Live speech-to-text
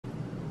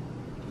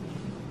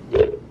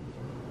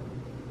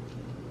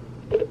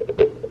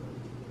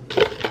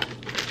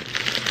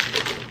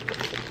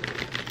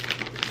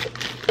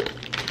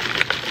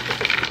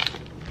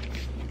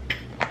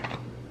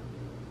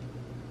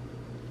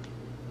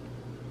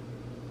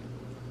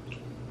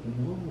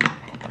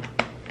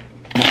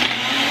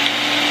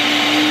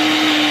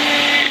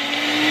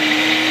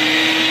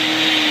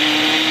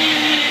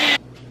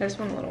There's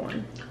one little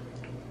one.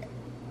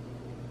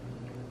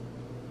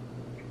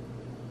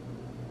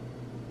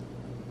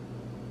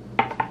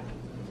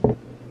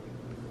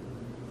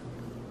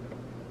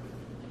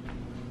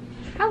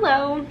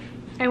 Hello.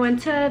 I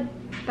went to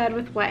bed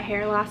with wet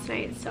hair last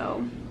night,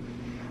 so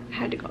I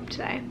had to go up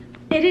today.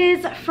 It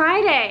is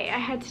Friday. I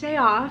had today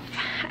off.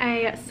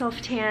 I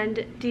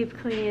self-tanned, deep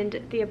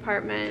cleaned the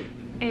apartment,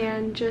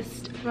 and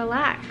just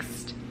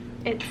relaxed.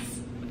 It's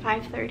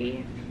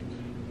 5:30.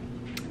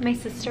 My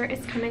sister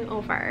is coming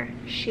over.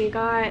 She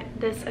got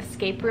this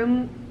escape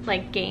room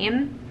like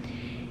game,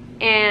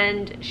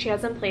 and she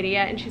hasn't played it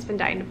yet, and she's been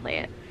dying to play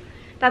it.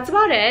 That's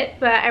about it,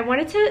 but I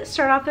wanted to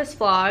start off this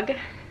vlog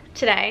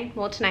today,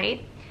 well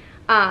tonight.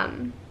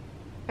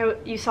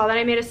 You saw that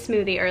I made a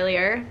smoothie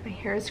earlier. My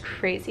hair is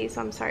crazy,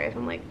 so I'm sorry if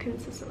I'm like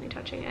consistently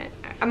touching it.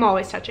 I'm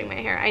always touching my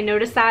hair. I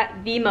notice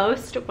that the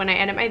most when I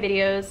edit my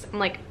videos. I'm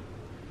like,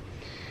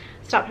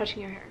 stop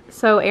touching your hair.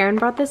 So Erin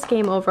brought this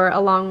game over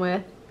along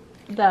with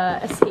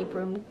the escape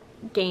room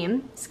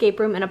game, escape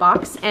room in a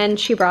box, and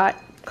she brought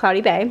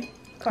Cloudy Bay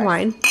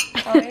wine.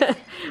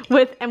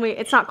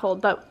 It's not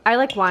cold, but I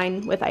like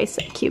wine with ice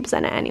cubes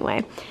in it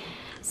anyway.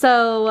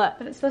 So,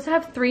 but it's supposed to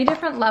have 3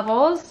 different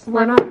levels.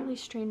 We're not really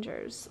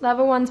strangers.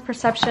 Level 1's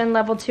perception,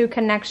 level 2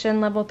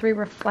 connection, level 3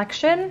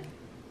 reflection.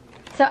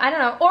 So I don't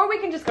know, or we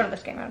can just go to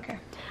this game, I don't care.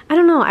 I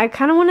don't know, I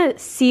kind of want to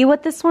see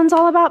what this one's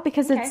all about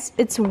because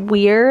it's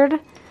weird.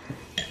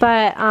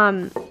 But,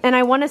 and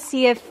I want to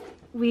see if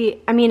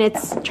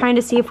it's trying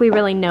to see if we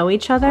really know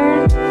each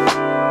other.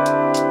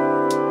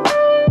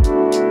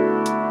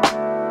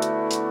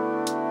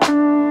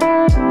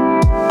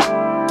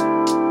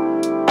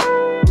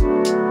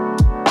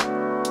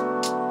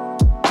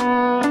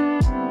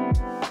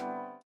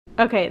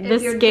 Okay,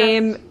 this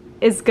game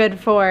is good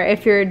for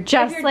if you're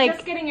just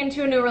getting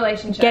into a new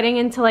relationship. Getting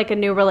into like a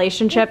new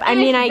relationship. I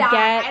mean,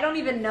 I don't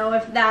even know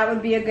if that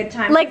would be a good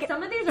time. Like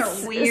some of these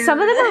are weird. Some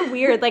of them are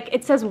weird. Like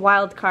it says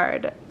wild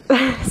card.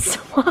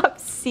 Swap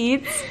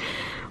seats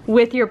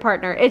with your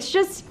partner. It's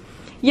just,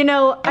 you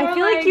know, I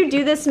feel like you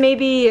do this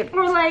maybe.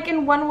 Or like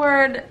in one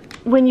word.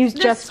 When you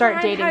just start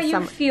dating someone. How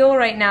you feel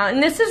right now.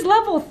 And this is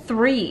level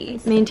 3.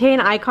 Maintain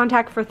eye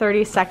contact for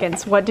 30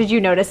 seconds. What did you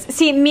notice?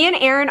 See, me and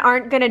Erin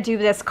aren't gonna do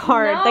this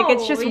card. No, like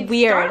it's just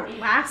weird.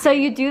 So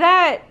you do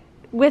that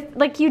with,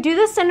 like you do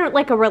this in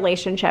like a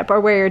relationship or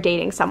where you're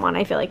dating someone,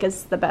 I feel like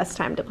is the best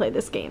time to play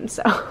this game.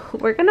 So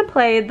we're gonna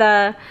play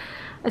the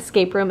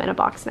escape room in a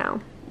box now.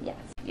 Yes.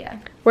 Yeah.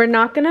 We're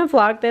not gonna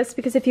vlog this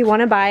because if you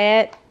wanna buy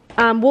it,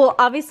 we'll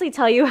obviously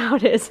tell you how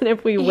it is and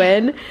if we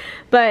win,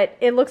 but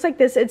it looks like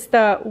this. It's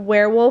the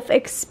werewolf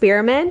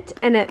experiment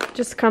and it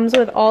just comes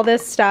with all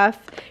this stuff.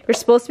 You're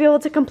supposed to be able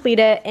to complete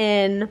it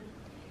in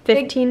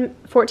 14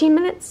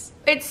 minutes?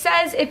 It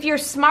says if you're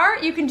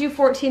smart, you can do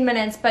 14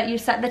 minutes, but you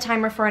set the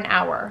timer for an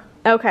hour.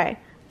 Okay.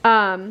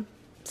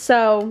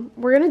 So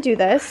we're gonna do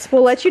this.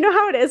 We'll let you know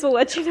how it is. We'll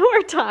let you know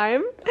our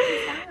time.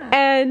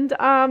 And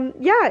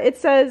yeah, it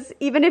says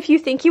even if you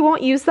think you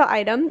won't use the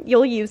item,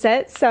 you'll use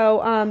it.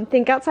 So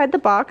think outside the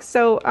box.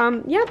 So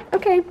yeah,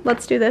 okay,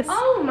 let's do this.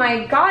 Oh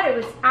my god, it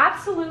was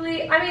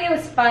absolutely, I mean, it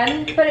was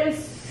fun, but it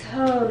was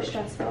so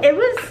stressful. It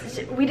was,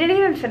 we didn't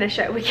even finish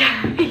it. We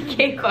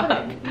gave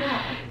up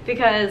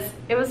because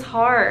it was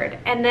hard.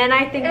 And then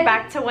I think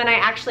back to when I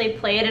actually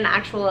played an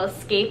actual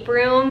escape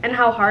room and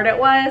how hard it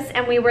was.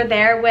 And we were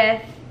there with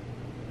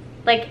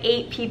like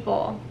 8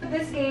 people.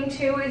 This game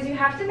too is you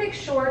have to make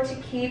sure to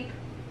keep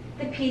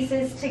the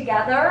pieces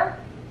together.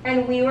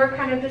 And we were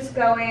kind of just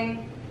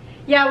going.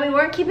 Yeah, we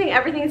weren't keeping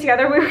everything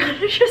together. We were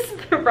kind of just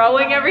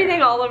throwing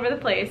everything all over the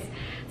place.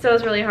 So it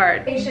was really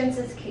hard. Patience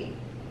is key.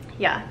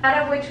 Yeah.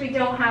 Out of which we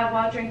don't have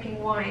while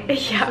drinking wine.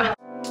 Yeah.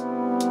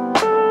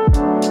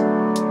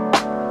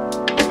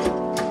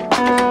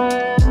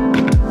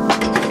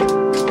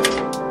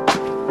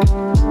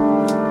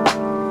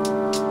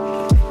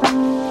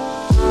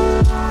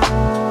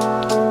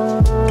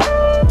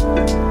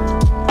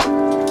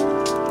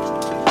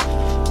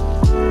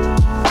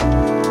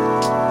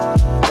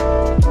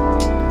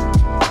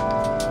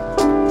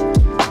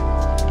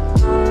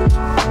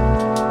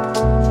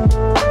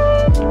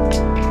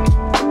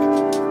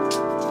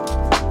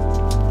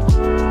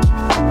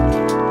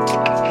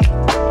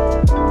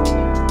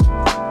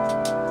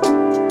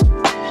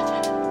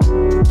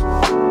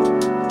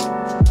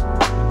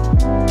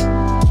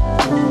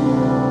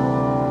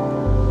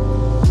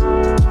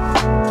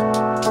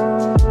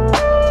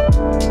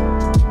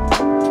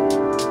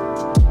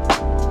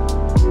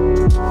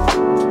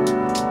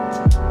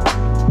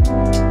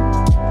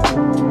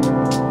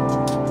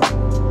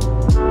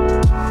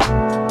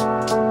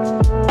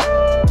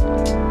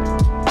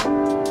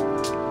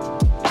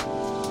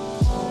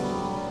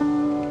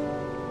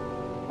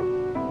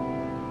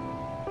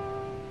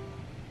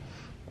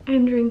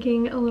 I'm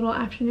drinking a little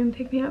afternoon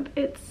pick-me-up.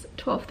 It's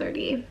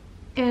 12:30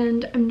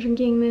 and I'm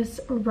drinking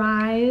this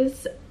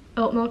Rise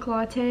oat milk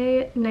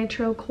latte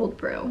nitro cold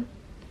brew.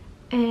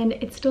 and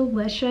it's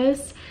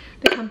delicious.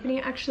 The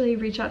company actually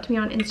reached out to me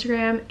on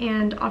Instagram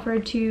and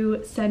offered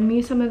to send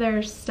me some of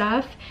their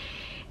stuff.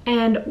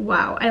 And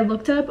wow, I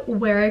looked up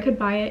where I could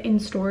buy it in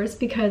stores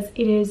because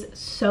it is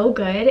so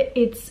good.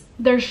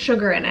 There's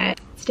sugar in it.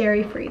 It's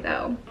dairy free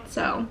though,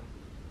 so.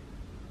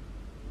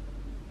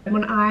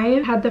 When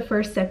I had the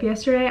first sip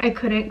yesterday, I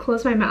couldn't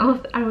close my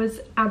mouth. I was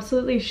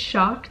absolutely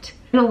shocked.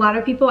 And a lot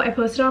of people, I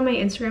posted on my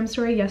Instagram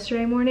story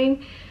yesterday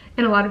morning,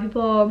 and a lot of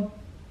people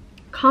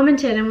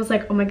commented and was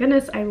like, oh my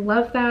goodness, I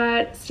love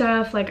that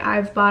stuff. Like,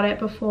 I've bought it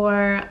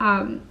before.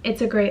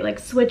 It's a great like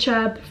switch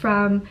up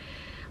from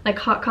like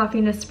hot coffee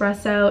and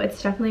espresso.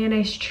 It's definitely a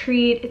nice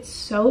treat. It's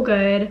so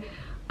good.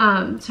 So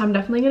I'm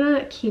definitely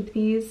gonna keep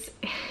these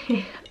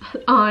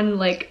on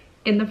like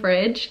in the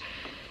fridge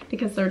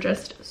because they're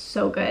just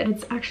so good.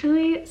 It's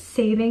actually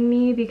saving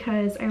me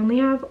because I only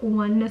have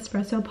one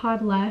Nespresso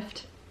pod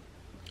left.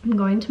 I'm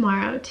going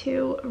tomorrow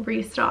to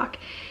restock.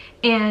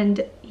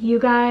 And you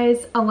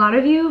guys, a lot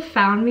of you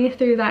found me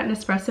through that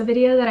Nespresso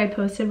video that I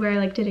posted where I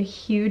like did a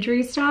huge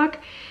restock.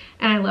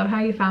 And I love how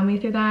you found me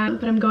through that.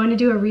 But I'm going to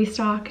do a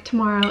restock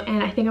tomorrow,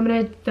 and I think I'm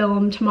gonna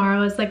film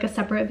tomorrow as like a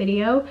separate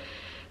video.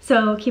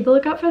 So keep a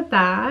lookout for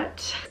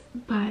that.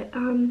 But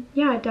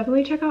yeah,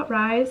 definitely check out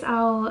Rise.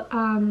 I'll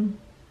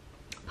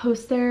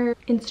post their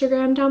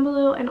Instagram down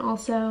below and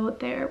also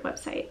their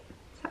website.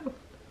 So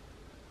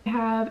I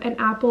have an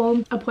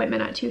Apple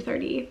appointment at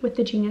 2:30 with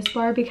the Genius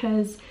Bar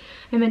because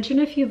I mentioned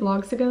a few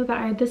vlogs ago that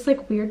I had this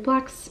like weird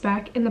black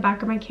speck in the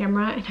back of my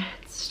camera and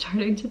it's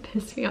starting to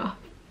piss me off.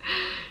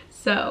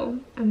 So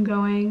I'm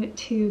going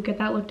to get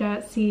that looked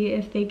at, see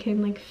if they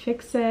can like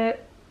fix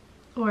it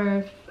or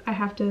if I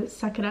have to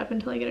suck it up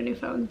until I get a new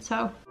phone.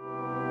 So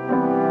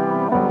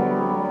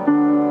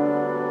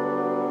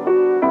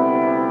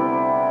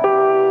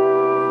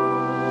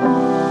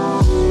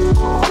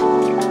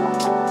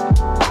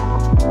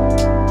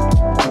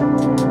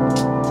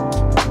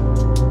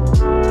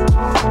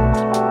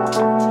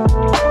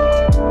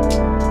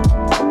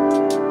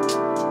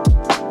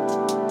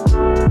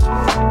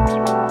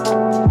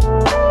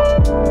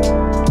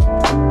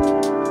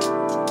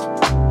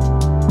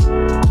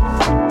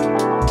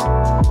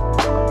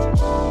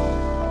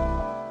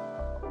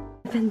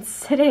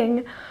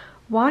sitting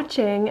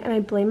watching, and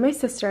I blame my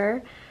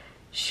sister.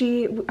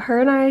 Her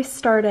and I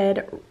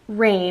started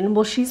Rain.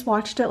 Well, she's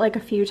watched it like a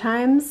few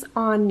times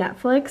on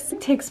Netflix. It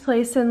takes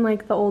place in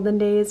like the olden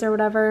days or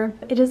whatever.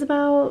 It is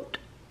about,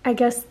 I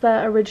guess,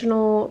 the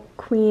original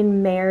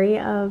Queen Mary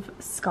of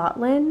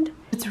Scotland.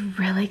 It's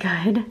really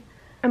good.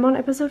 I'm on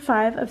episode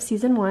 5 of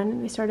season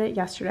 1. We started it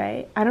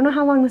yesterday. I don't know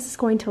how long this is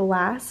going to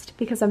last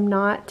because I'm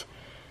not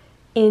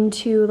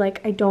into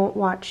like, I don't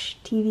watch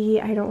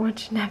TV, I don't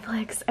watch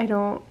Netflix, I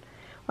don't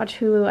watch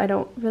Hulu, I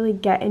don't really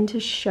get into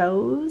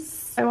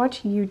shows. I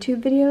watch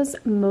YouTube videos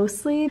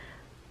mostly.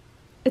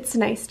 It's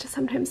nice to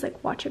sometimes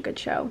like watch a good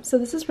show. So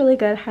this is really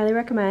good, highly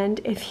recommend.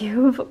 If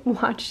you've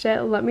watched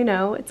it, let me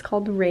know. It's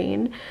called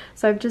Rain.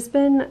 So I've just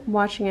been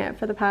watching it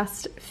for the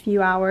past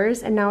few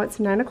hours and now it's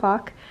 9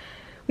 o'clock.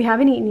 We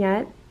haven't eaten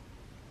yet.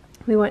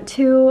 We haven't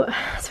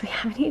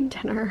eaten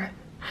dinner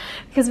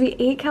because we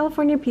ate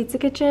California Pizza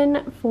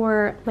Kitchen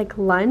for like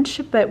lunch,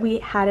 but we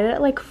had it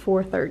at like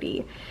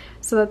 4:30.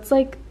 So that's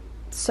like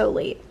so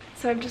late.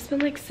 So I've just been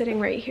like sitting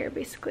right here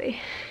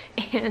basically,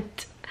 and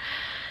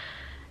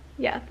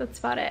yeah, that's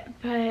about it.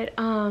 But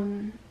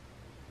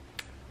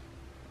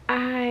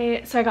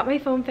I got my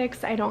phone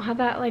fixed. I don't have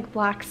that like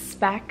black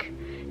speck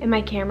in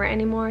my camera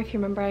anymore. If you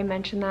remember, I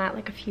mentioned that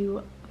like a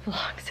few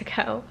vlogs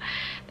ago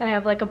that I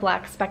have like a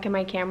black speck in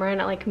my camera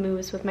and it like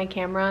moves with my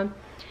camera.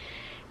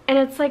 And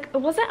it's like,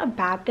 it wasn't a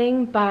bad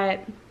thing,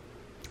 but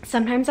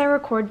sometimes I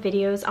record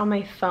videos on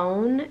my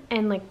phone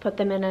and like put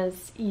them in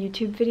as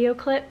YouTube video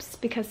clips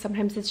because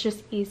sometimes it's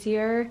just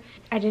easier.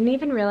 I didn't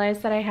even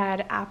realize that I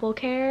had Apple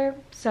Care,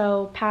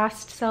 so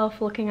past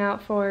self looking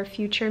out for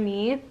future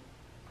me. I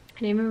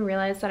didn't even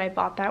realize that I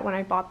bought that when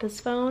I bought this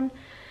phone,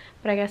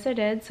 but I guess I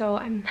did, so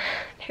I'm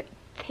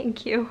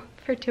thank you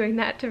for doing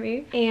that to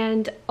me.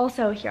 And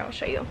also, here, I'll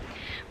show you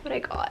what I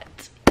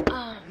got.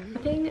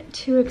 Nothing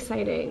too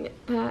exciting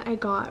that I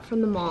got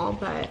from the mall,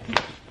 but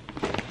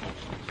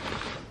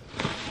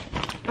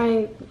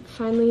I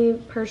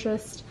finally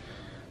purchased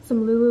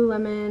some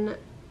Lululemon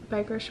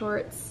biker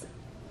shorts.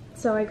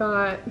 So I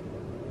got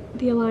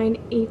the Align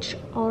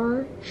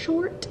HR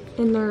short,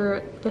 and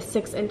they're the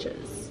 6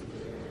 inches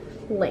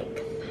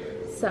length.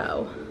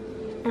 So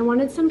I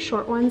wanted some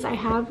short ones. I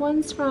have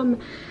ones from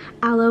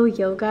Aloe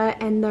Yoga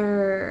and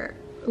they're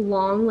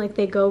long, like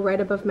they go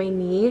right above my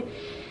knee.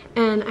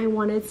 And I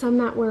wanted some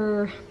that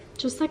were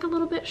just like a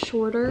little bit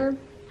shorter.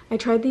 I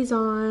tried these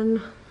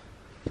on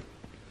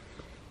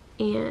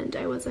and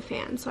I was a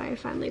fan, so I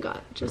finally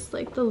got just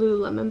like the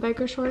Lululemon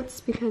biker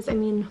shorts because I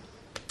mean,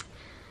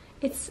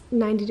 it's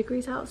 90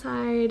 degrees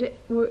outside.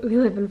 We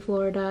live in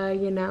Florida,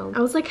 you know.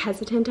 I was like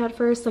hesitant at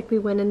first, like we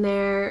went in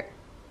there,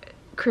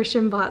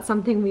 Christian bought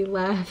something, we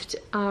left,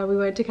 we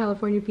went to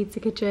California Pizza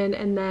Kitchen,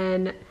 and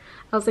then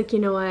I was like, you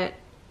know what,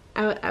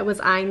 I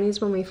was eyeing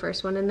these when we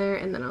first went in there,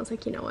 and then I was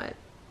like, you know what,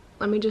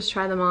 let me just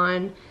try them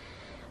on.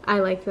 I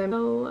like them.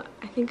 So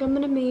I think I'm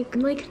gonna make,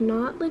 I'm like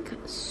not like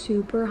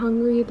super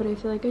hungry, but I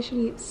feel like I should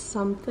eat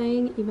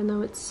something even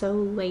though it's so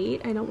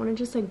late. I don't want to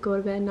just like go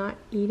to bed not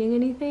eating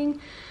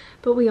anything,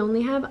 but we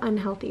only have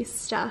unhealthy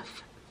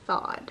stuff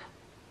thawed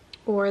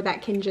or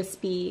that can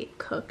just be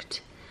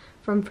cooked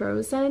from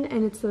frozen,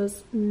 and it's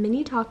those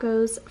mini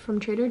tacos from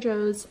Trader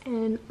Joe's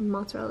and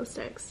mozzarella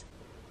sticks.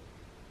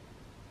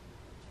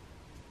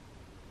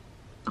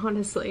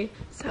 Honestly,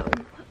 so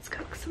let's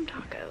cook some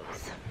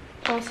tacos.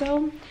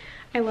 Also,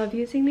 I love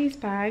using these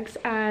bags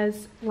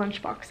as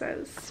lunch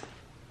boxes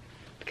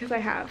because I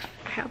have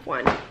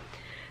one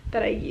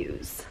that I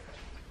use.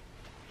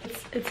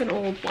 It's an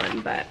old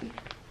one, but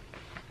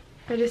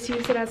I just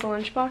use it as a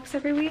lunch box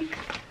every week.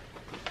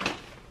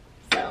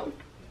 So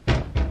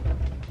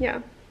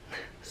yeah,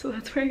 so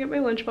that's where I get my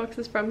lunch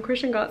boxes from.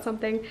 Christian got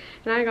something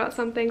and I got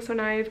something, so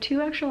now I have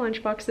 2 extra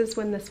lunch boxes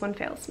when this one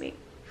fails me.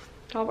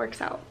 It all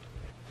works out.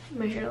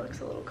 My hair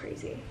looks a little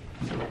crazy,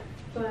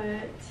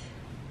 but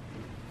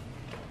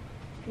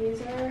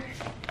these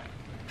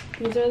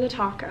are the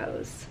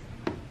tacos.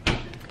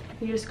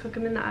 You just cook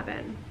them in the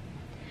oven,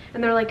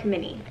 and they're like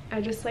mini. I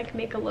just like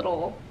make a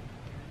little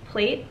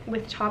plate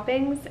with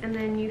toppings, and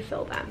then you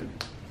fill them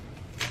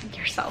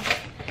yourself.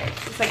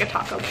 It's like a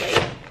taco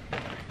plate.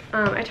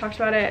 I talked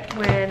about it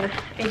when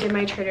I did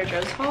my Trader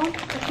Joe's haul a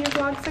few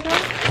vlogs ago.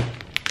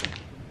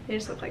 They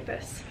just look like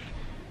this.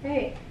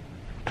 Hey.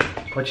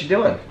 What you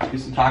doing? Do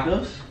some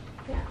tacos?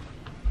 Yeah.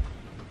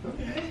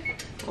 Okay.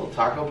 A little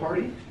taco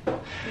party?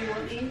 You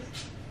want these?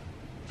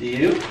 Do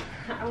you?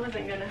 I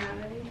wasn't gonna have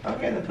any.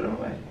 Okay, then put them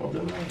away. We'll do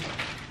them later.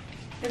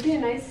 It'd be a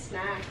nice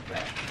snack,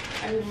 but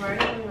I'm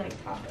already like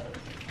tacos.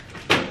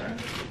 Okay.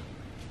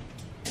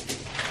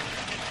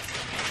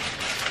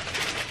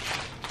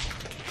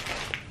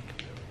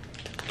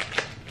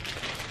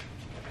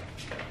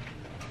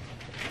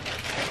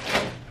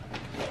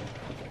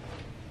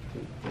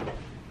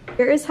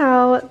 Here is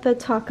how the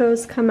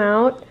tacos come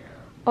out.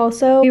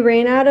 Also, we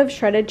ran out of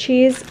shredded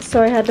cheese,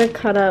 so I had to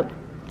cut up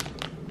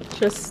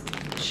just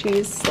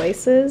cheese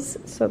slices,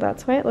 so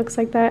that's why it looks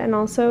like that. And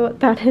also,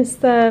 that is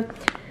the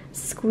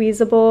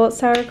squeezable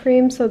sour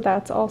cream, so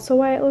that's also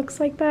why it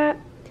looks like that.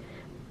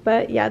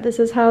 But yeah, this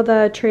is how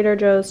the Trader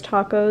Joe's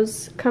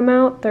tacos come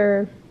out.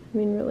 They're, I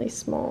mean, really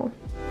small.